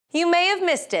You may have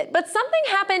missed it, but something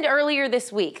happened earlier this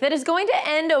week that is going to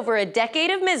end over a decade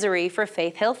of misery for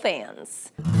Faith Hill fans.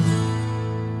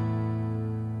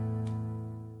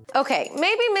 Okay,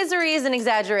 maybe misery is an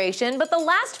exaggeration, but the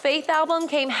last Faith album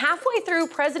came halfway through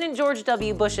President George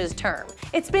W. Bush's term.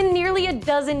 It's been nearly a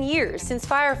dozen years since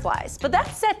Fireflies, but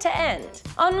that's set to end.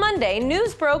 On Monday,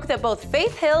 news broke that both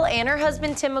Faith Hill and her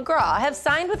husband Tim McGraw have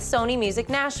signed with Sony Music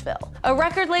Nashville. A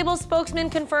record label spokesman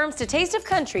confirms to Taste of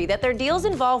Country that their deals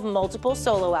involve multiple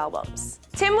solo albums.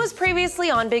 Tim was previously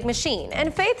on Big Machine,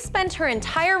 and Faith spent her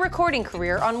entire recording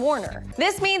career on Warner.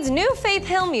 This means new Faith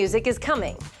Hill music is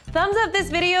coming. Thumbs up this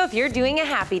video if you're doing a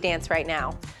happy dance right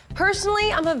now.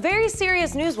 Personally, I'm a very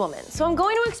serious newswoman, so I'm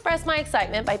going to express my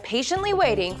excitement by patiently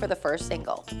waiting for the first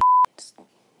single. Just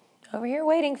over here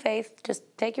waiting, Faith. Just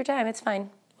take your time, it's fine.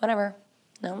 Whatever.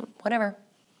 No, whatever.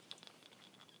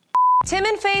 Tim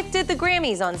and Faith did the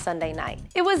Grammys on Sunday night.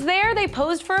 It was there they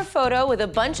posed for a photo with a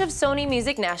bunch of Sony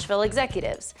Music Nashville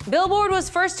executives. Billboard was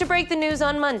first to break the news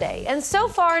on Monday, and so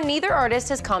far neither artist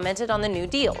has commented on the new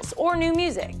deals or new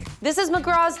music. This is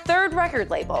McGraw's third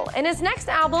record label, and his next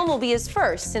album will be his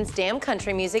first since Damn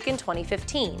Country Music in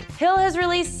 2015. Hill has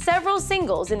released several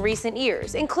singles in recent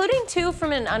years, including 2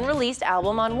 from an unreleased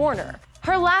album on Warner.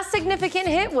 Her last significant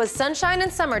hit was Sunshine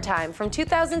and Summertime from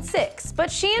 2006, but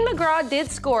she and McGraw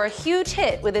did score a huge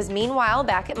hit with his Meanwhile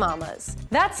Back at Mama's.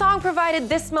 That song provided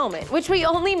this moment, which we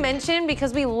only mention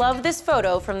because we love this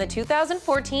photo from the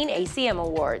 2014 ACM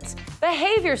Awards.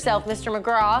 Behave yourself, Mr.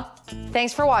 McGraw.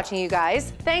 Thanks for watching, you guys.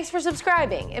 Thanks for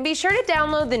subscribing, and be sure to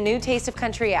download the new Taste of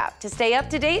Country app to stay up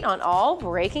to date on all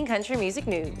breaking country music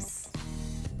news.